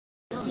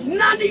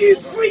None of you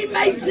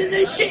Freemasons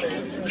and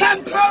shit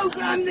can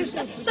program this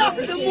to suck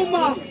the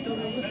mama.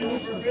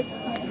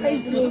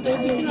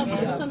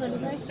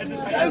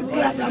 So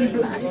glad I'm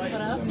black.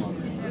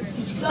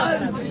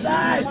 So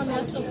glad.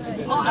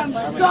 I'm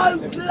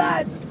so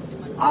glad.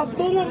 I'm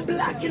born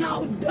black and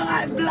I'll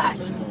die black.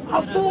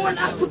 I'm born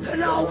African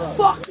and I'll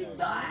fucking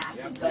die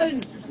African.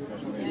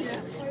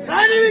 The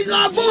only reason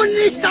I'm born in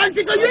this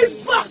country because you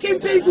fucking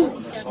people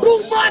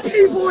brought my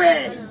people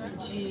here.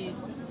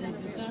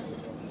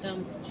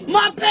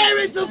 My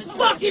parents are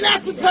fucking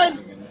African,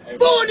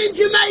 born in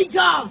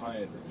Jamaica.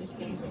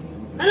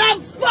 And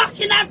I'm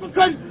fucking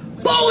African,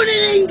 born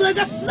in England,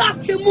 I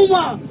suck your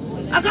mama.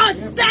 I can't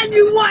stand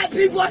you white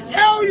people, I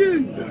tell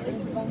you.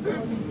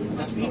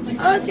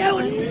 I don't care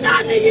what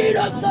none of you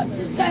have got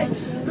to say.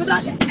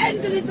 Because at the end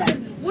of the day,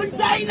 one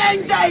day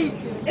named day,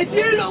 if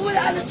you lot would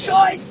have a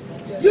choice,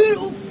 you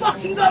will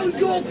fucking go with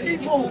your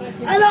people,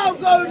 and I'll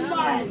go with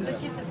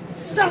mine.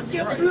 Suck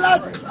your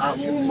blood clot,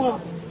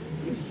 mama.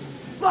 You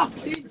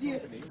fucking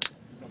idiots.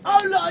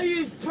 All lot of you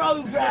is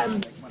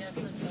programmed.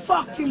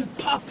 Fucking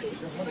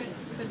puppies.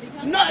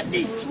 Not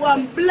this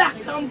one, black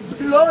and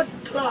blood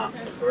clot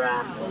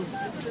proud.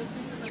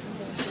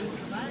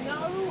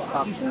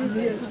 Fucking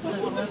idiots.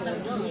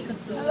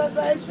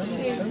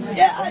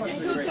 Yeah, I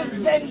just want to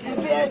vent a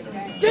bit.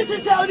 Just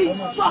to tell these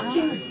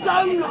fucking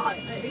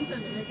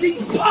donuts,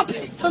 these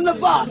puppets on the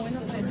bus,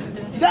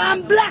 that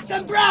I'm black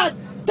and brown.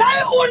 They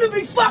don't want to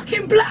be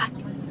fucking black.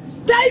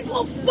 They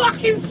put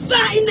fucking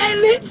fat in their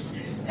lips,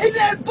 in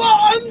their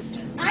bottoms,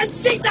 and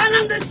sit down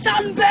under the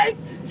sunbed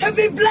to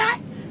be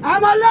black.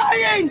 Am I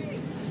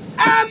lying?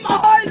 Am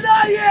I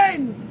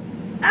lying?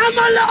 Am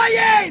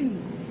I lying?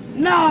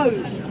 No.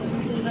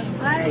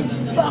 I ain't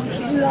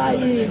fucking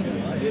lying.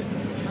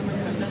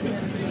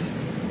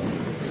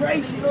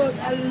 Praise the Lord,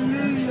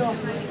 hallelujah.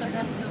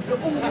 The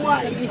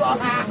almighty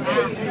fucking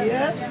creator,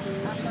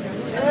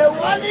 yeah?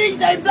 One of these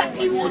days black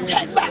people will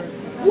take back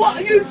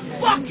what you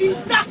fucking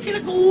dirty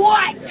little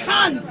white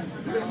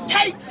cunts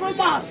take from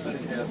us.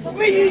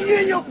 Me and you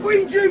and your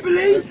Queen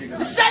Jubilee,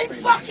 the same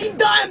fucking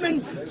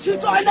diamond she's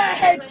got in her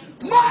head.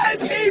 My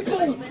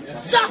people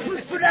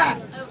suffered for that.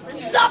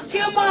 Suck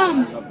your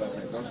mum.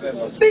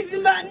 Busy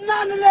about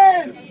none of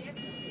them.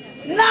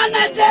 None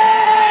of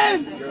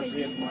them.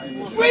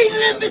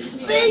 Freedom of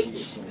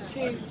speech.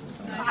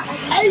 I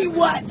hate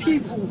white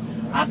people.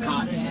 I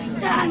can't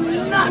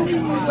stand none of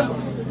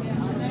you.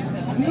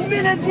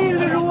 Me not deal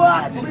with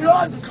white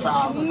blood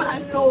clot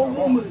man or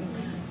woman.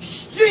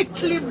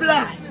 Strictly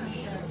black.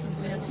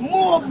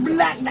 More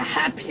black the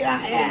happier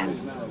I am.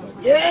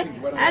 Yeah?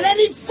 And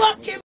any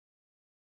fucking